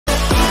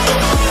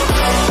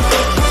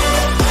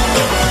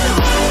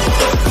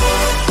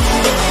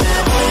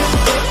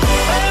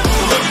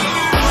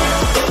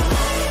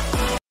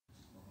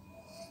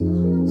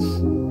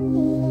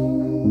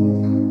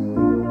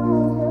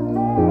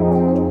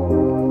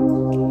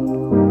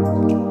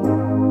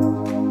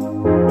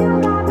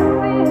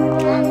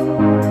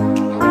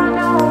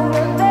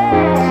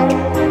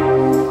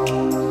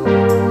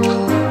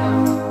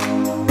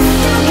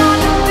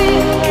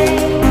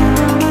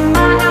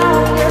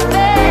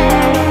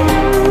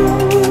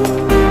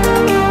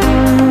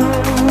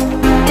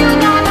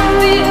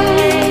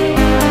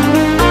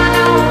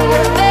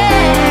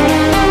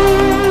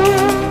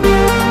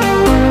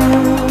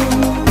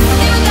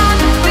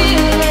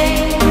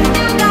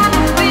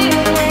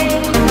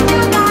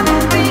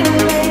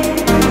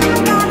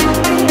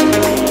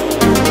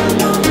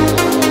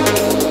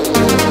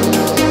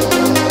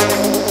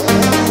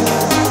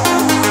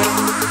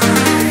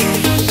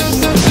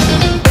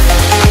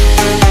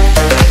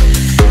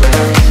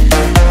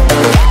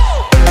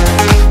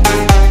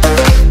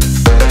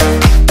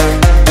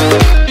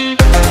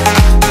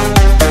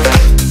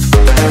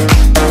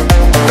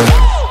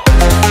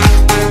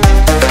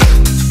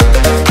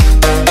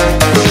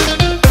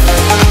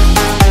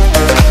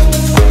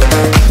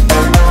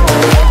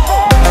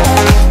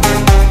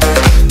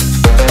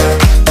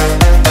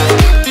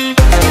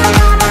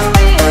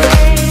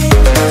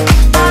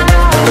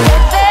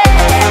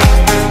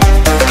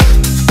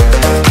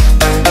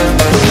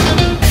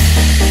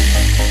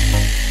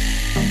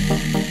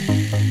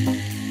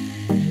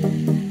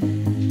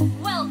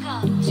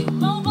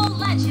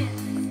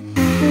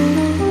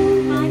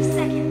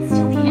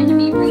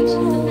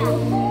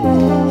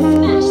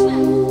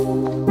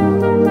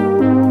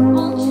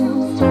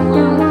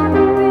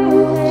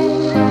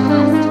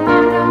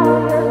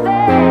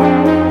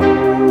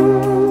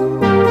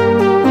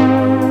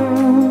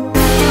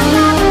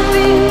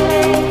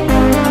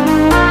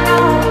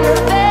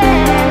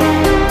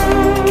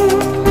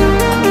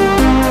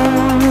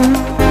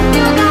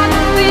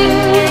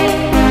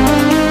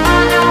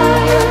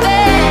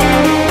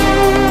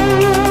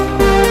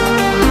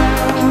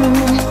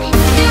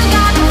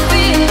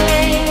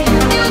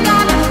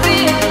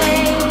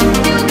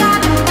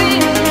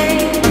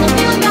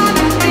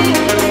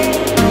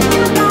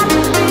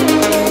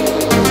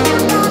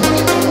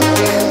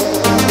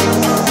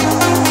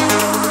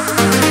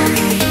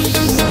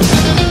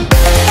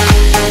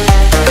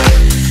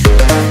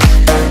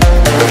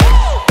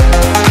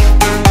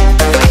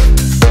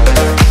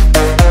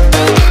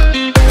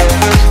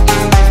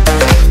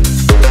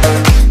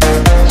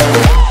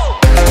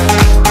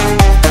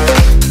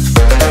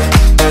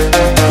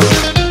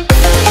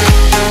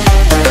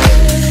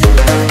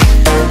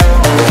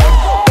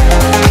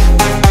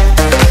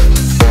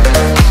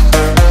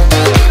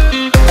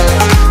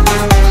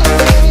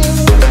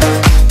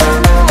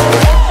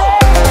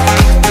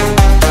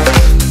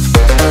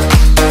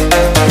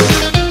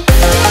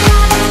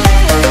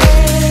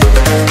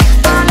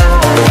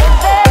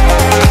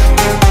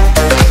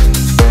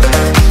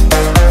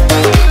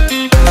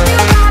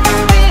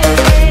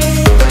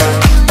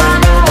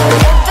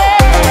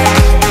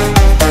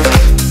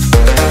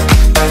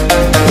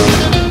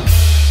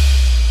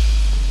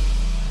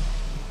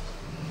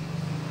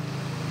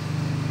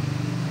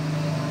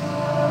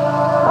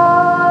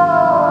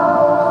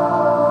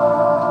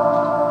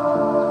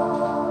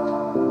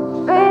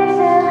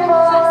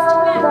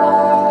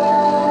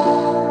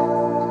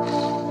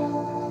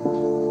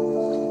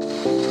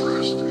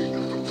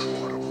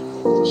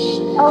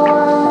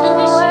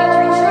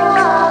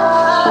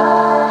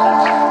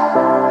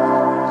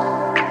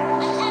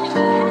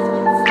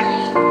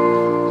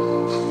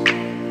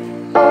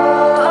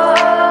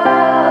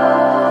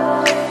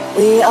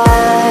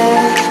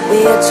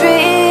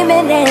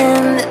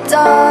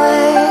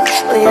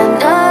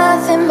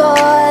nothing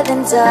more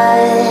than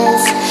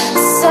dust.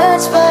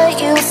 Search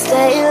but you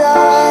stay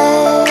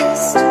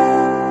lost.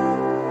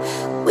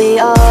 We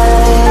are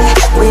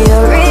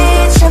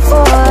reaching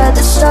for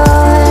the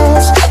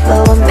stars,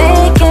 but we're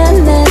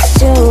making this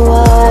too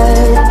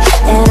hard.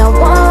 And I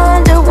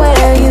wonder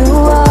where you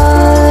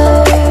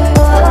are.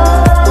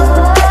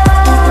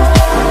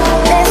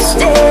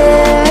 Mysterious,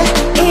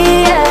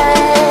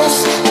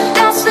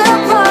 that's the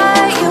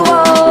part you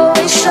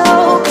always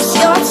show, 'cause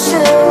you're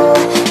too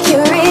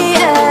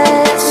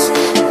curious.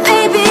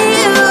 Maybe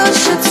you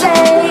should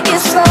take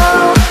it slow.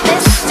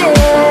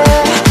 Mysterious,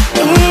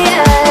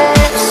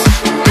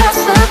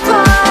 that's the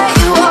part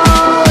you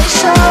always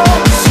show,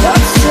 'cause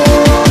you're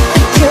too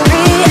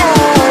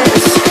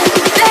curious.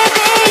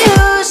 Maybe you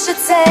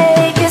should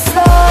take it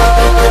slow.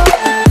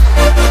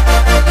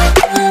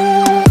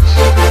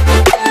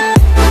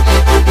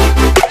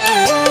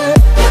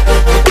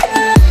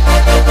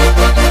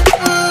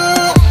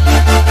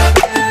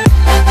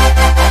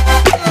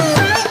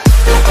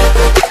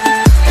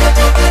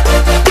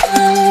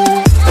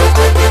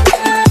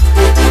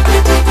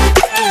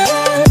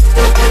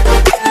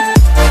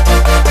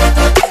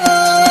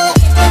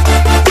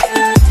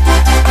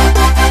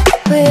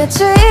 We're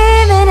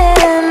dreaming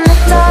in the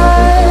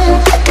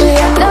dark. We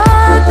are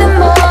nothing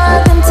more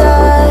than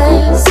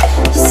dust.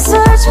 You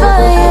search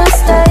but you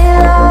stay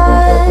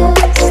lost.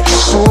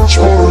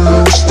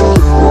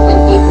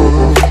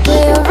 We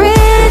are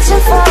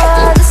reaching for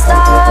the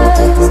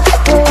stars,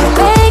 but we're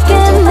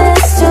making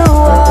this too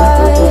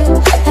hard.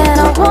 And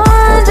I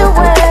wonder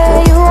where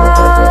you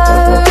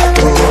are.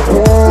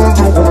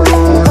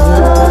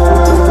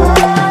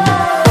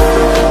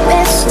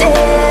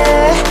 Mysterious,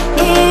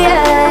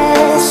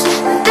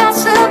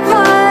 that's the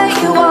part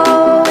you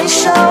always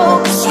show,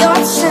 'cause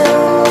you're too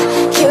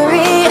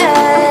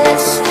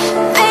curious.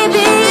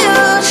 Maybe you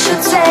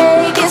should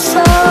take it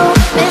slow.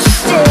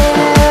 Mysterious,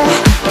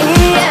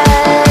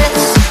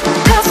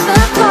 that's the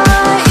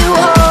part you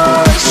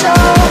always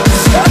show,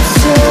 'cause you're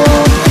too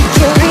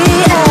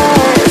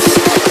curious.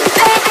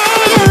 Maybe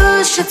you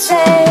should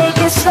take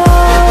it slow.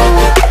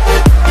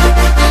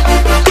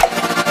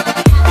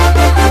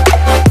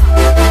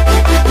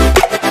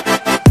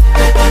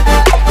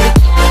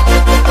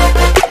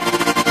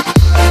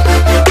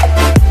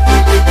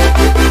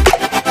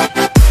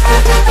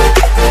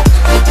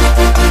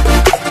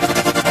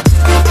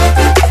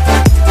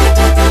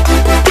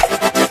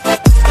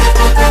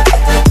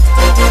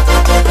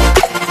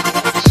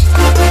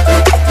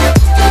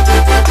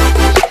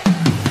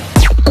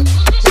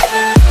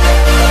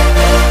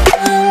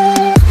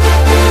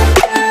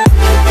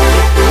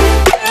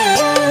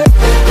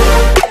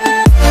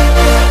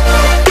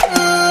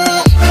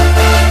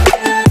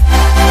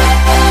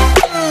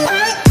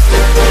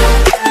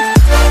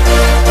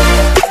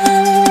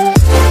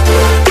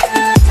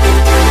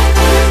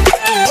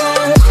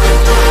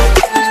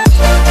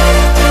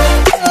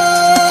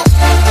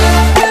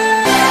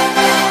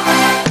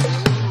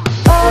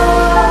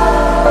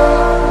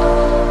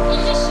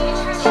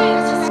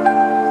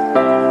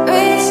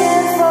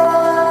 Reaching for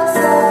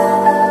the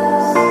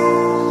stars.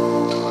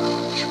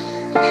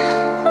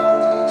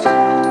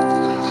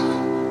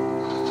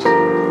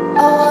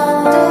 I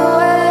wonder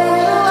where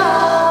you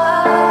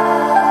are.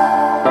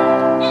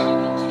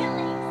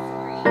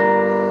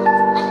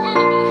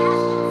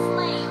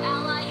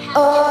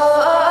 Oh.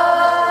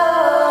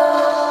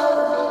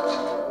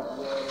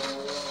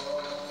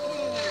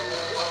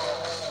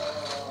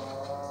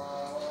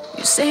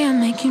 You say I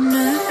make you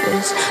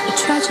nervous, a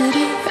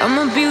tragedy, I'm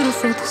a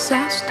beautiful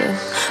disaster,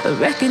 a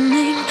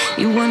reckoning.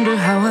 You wonder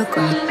how I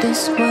got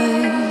this way.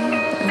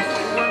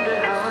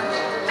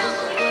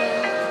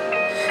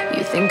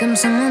 You think I'm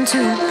someone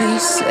to be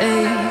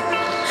saved,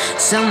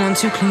 someone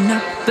to clean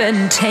up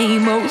and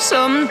tame. Oh,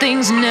 some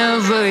things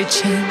never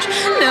change,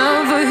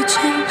 never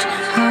change.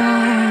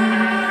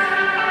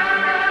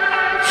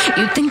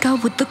 You think I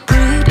would look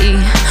pretty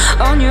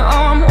on your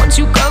arm once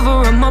you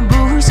cover up my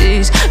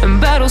bruises and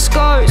battle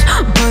scars,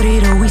 but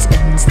it always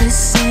ends the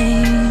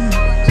same.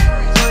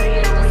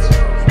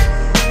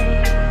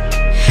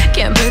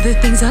 Can't bear the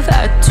things I've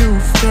had to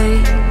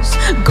face,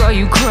 got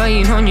you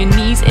crying on your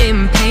knees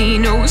in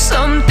pain. Oh,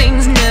 some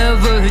things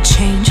never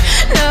change,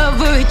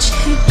 never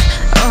change.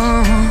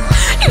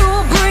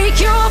 You'll break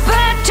your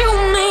back to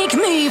make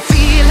me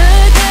feel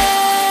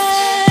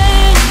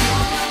again,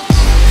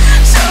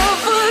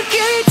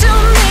 suffocate to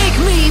make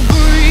me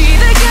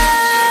breathe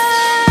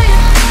again,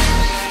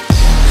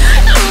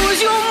 lose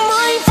your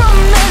mind from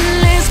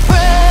endless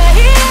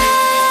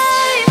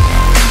pain.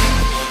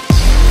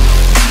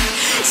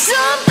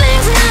 Some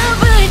things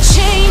never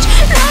change,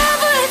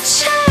 never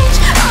change.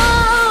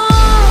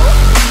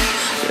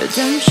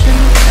 Redemption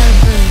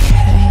never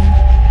came.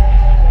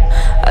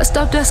 I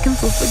stopped asking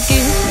for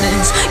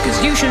forgiveness, 'cause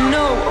you should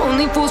know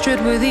only fools tread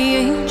where the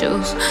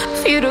angels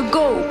fear to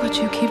go, but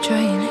you keep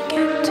trying to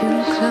get too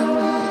close.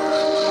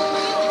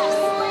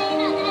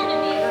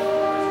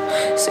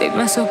 Save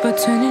myself by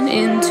turning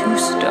into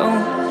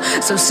stone,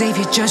 so save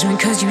your judgment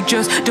 'cause you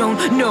just don't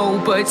know.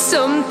 But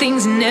some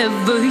things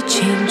never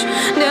change,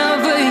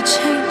 never change.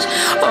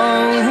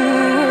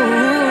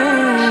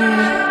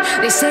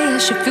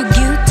 should feel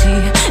guilty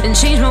and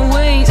change my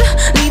ways,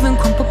 leaving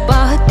crumpled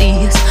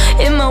bodies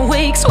in my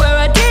wake. Swear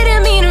I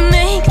didn't mean to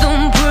make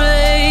them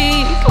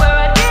break.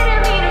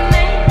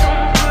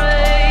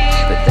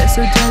 But they're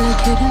so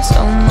delicate and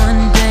so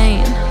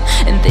mundane,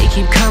 and they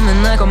keep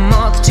coming like a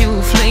moth to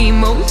a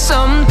flame. Oh,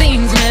 some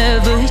things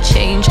never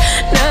change,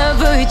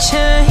 never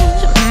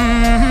change.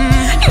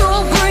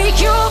 You'll break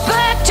your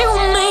back to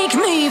make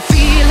me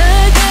feel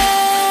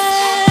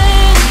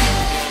again,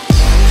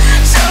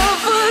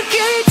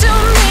 suffocate to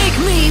make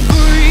me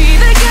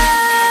breathe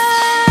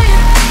again,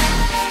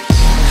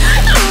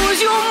 lose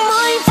your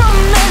mind from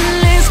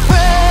endless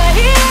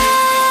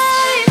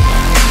pain.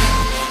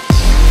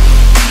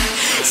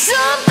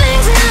 Some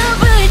things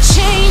never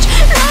change,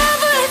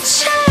 never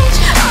change.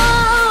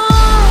 Oh,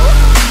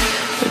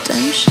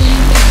 redemption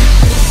came.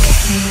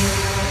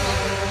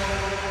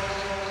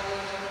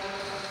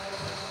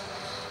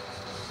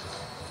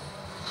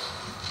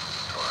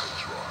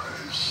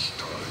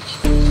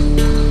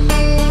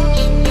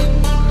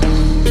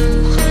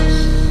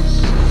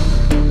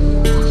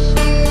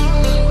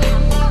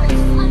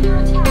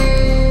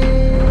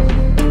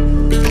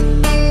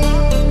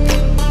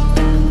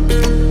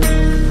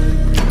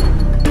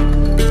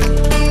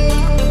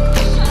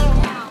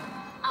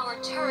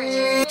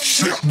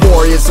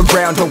 Warriors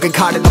around, don't get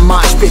caught in the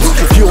mosh pit.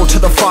 Fuel to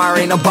the fire,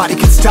 ain't nobody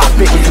can stop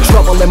it.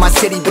 Trouble in my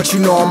city, but you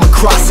know I'm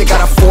across it.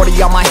 Got a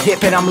 40 on my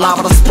hip and I'm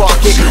liable to spark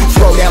it.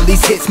 Throw down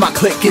these hits, my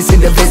click is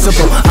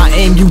indivisible. I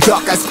aim, you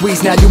duck, I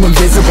squeeze, now you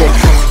invisible.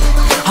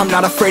 I'm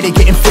not afraid of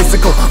getting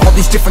physical. All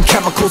these different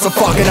chemicals are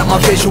fogging up my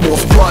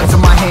visuals. Bloods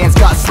on my hands,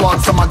 got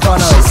slugs on my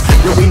gunners.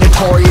 Yo, we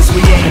notorious,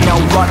 we ain't no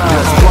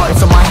runners.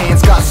 Bloods on my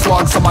hands, got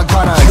slugs on my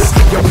gunners.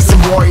 Yo, we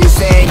some warriors,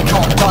 they ain't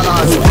gon' run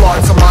us.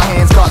 Bloods on my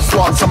hands, got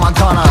slugs on my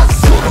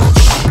gunners.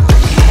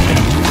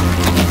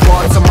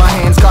 Bloods on my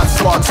hands, got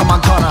slugs on my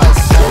gunners.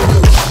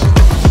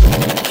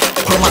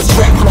 Put on my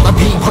strap, put on the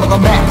beat, put on the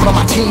map, put on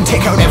my team.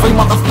 Take out every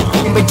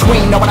motherfucker in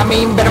between, know what I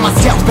mean? Better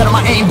myself, better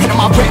my aim, better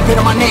my rap,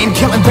 better my name.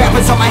 Killing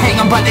rappers on my hang,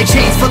 I'm by their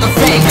chains for the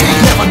fame.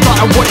 Never thought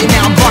I would it,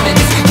 now I'm running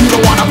this. You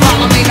don't wanna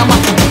follow me, I'm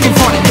up in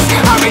front of this.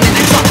 I ran in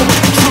the jungle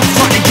with the truth,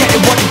 trying to get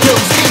it what it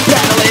does.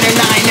 Battling and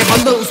I ain't never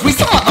lose, we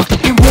some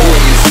motherfucking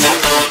warriors.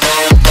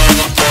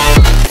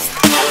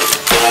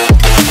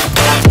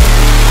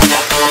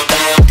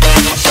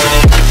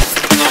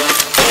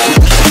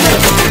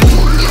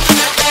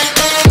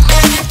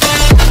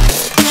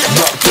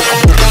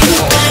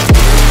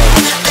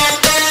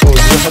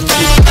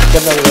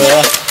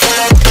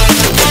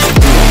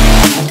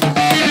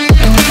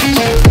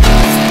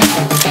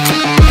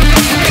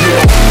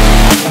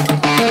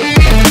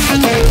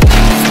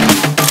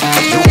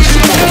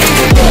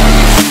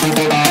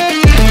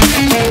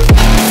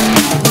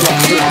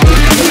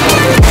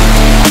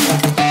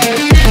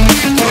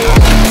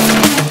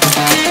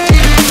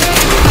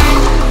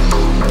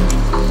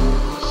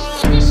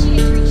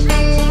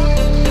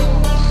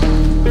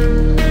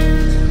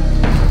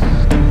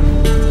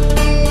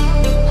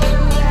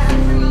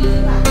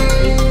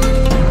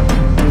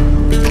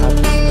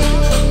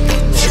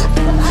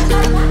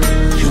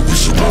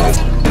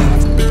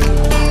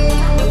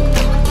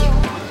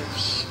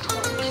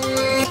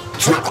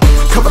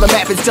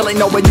 Still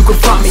ain't know where you can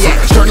find me at.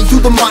 Journey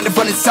through the mind of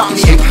an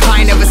insomniac. I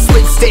ain't never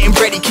sleep, staying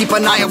ready, keep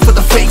an eye out for the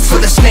fakes. For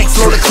the snakes,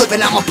 load a clip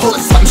and I'ma pull it,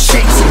 something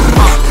shakes.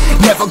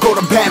 Never go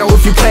to battle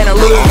if you plan to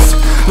lose.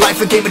 Life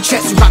a game of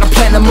chess, you gotta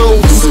plan the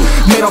moves.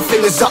 Middle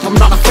fingers up, I'm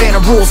not a fan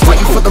of rules.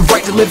 Fighting for the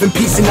right to live in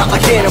peace and not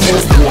like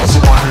animals. Bloods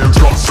in my hands,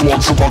 got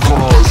slugs on my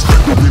gunners.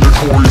 You'll be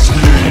notorious,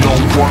 we ain't no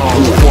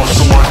runners. Bloods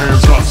in my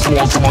hands, got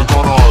slugs on my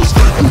gunners.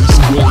 You'll be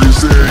some warriors,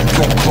 they ain't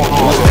gon'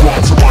 runners.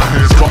 Bloods in my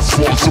hands, got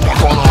slugs on my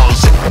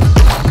gunners.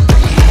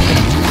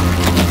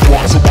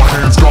 Bloods in my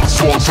hands, got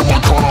slugs on my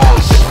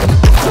gunners.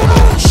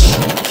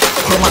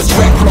 Put on my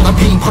strap, put on the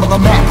beam, put on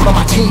the map, put on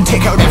my team.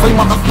 Take out every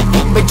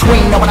motherfucker in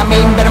between, know what I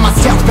mean? Better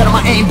myself, better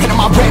my aim, better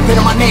my rap,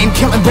 better my name.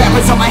 Killing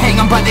rappers on my hang,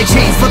 I'm by their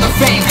chains for the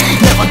fame.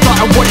 Never thought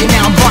I would it,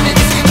 now I'm running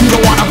this. You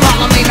don't wanna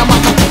follow me, I'm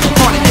out the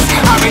front of this.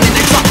 I ran in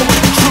the jungle with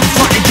the truth,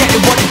 trying to get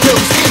it what it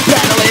does.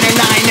 Battling and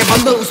I ain't never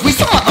lose, we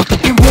some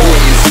motherfucking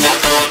warriors.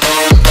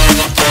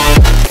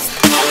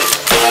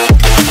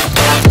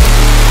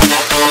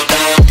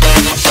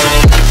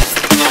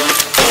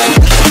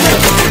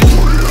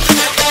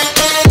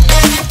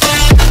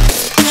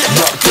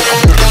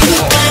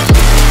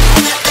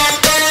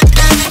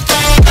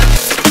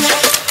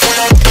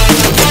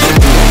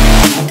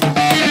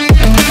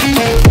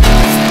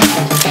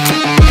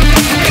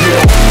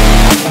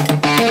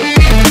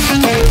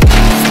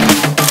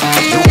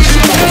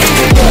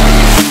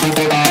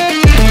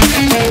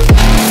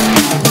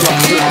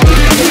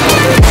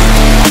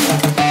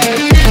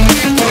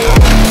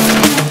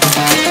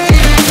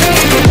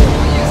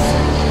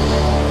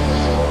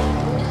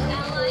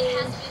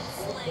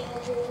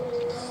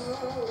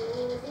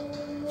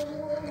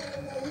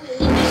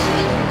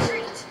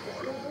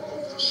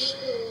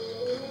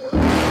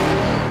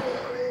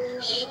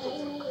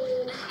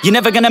 You're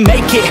never gonna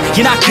make it,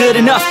 you're not good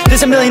enough.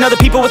 There's a million other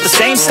people with the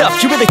same stuff.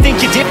 You really think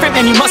you're different?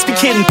 Man, you must be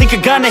kidding. Think you're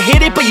gonna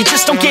hit it, but you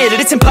just don't get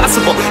it. It's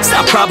impossible, it's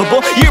not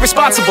probable, you're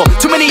irresponsible.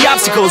 Too many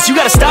obstacles, you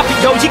gotta stop it,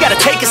 yo. You gotta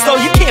take it slow,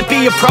 you can't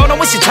be a pro.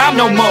 Don't waste your time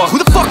no more. Who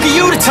the fuck are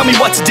you to tell me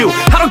what to do?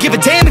 I don't give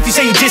a damn if you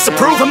say you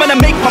disapprove. I'm gonna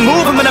make my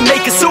move, I'm gonna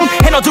make it soon.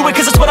 And I'll do it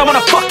cause it's what I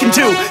wanna fucking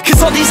do.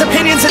 Cause all these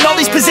opinions and all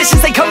these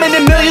positions, they come in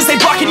millions, they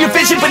blocking your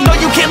vision. But no,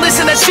 you can't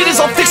listen, that shit is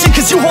all fiction.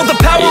 Cause you hold the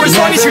power as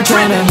long as you're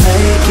dreaming.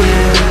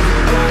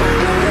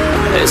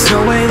 There's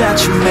no way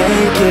that you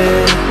make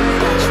it.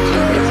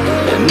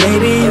 And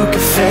maybe you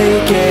can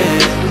fake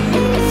it,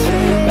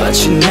 but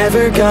you're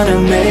never gonna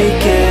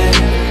make it.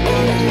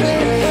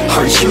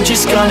 Aren't you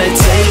just gonna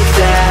take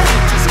that?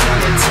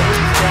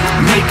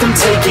 Make them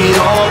take it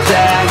all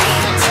back.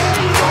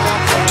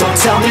 Don't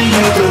tell me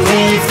you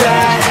believe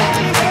that.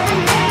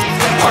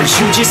 Aren't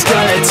you just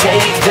gonna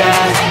take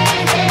that?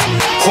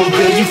 Or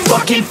will you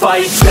fucking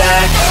fight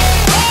back?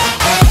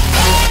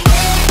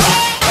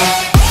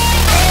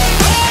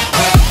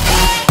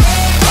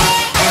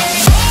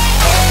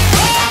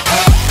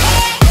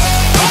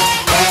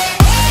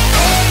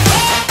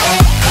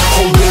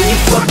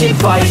 Fucking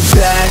fight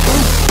back.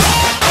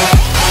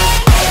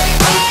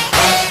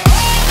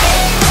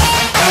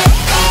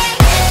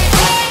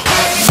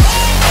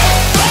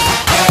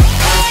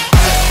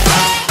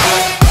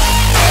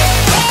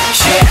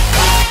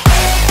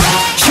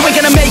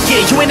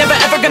 You ain't never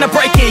ever gonna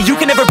break it. You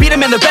can never beat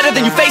them and they're better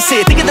than you face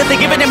it. Thinking that they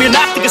give a damn, you're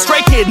not thinking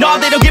straight, kid. No,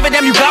 they don't give a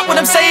damn, you got what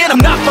I'm saying?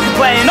 I'm not fucking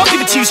playing, I'll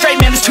give it to you straight,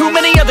 man. There's too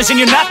many others and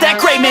you're not that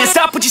great, man.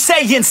 Stop what you're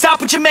saying, stop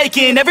what you're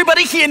making.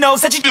 Everybody here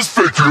knows that you just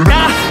faking.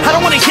 Nah, I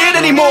don't wanna hear it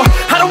anymore,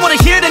 I don't wanna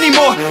hear it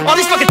anymore. All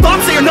these fucking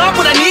thoughts, they are not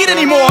what I need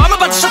anymore. I'm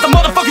about to shut the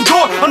motherfucking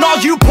door on all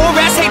you poor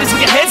ass haters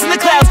with your heads in the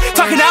clouds,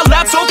 talking out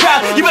loud so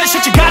proud. You better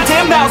shut your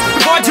goddamn mouth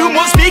before I do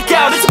more speak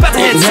out. It's about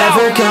to head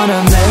south. You're never gonna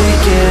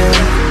make it.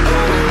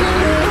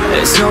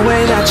 There's no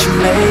way that you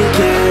make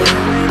it.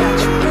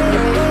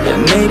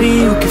 And maybe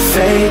you can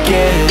fake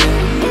it,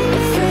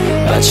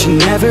 but you're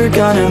never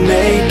gonna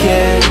make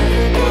it.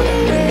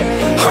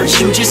 Aren't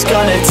you just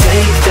gonna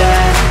take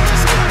that?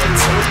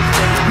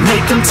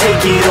 Make them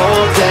take it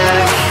all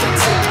back.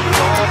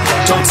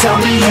 Don't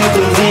tell me you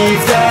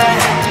believe that.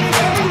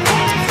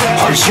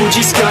 Aren't you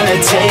just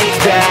gonna take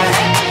that?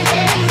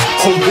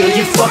 Or will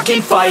you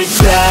fucking fight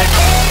back?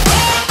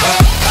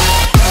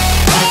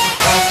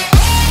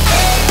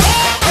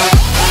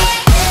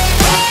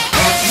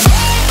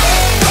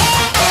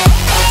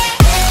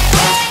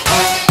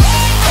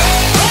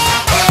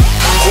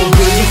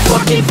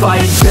 Fucking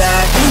fight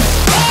back.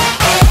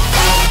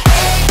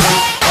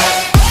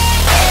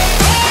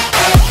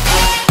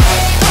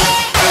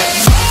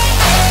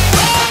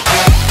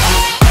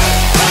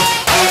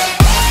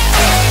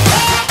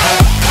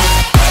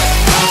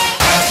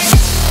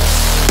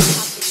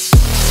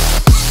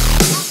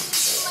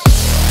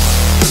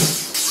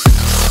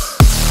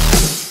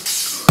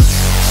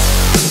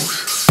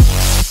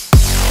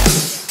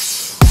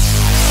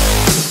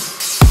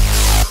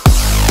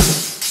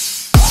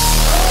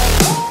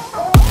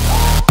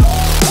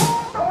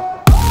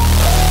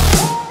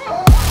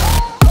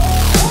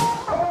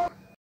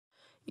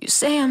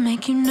 Say I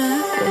make you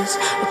nervous,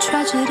 a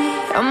tragedy,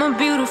 I'm a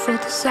beautiful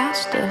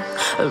disaster,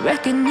 a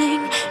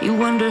reckoning. You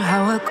wonder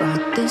how I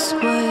got this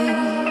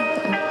way.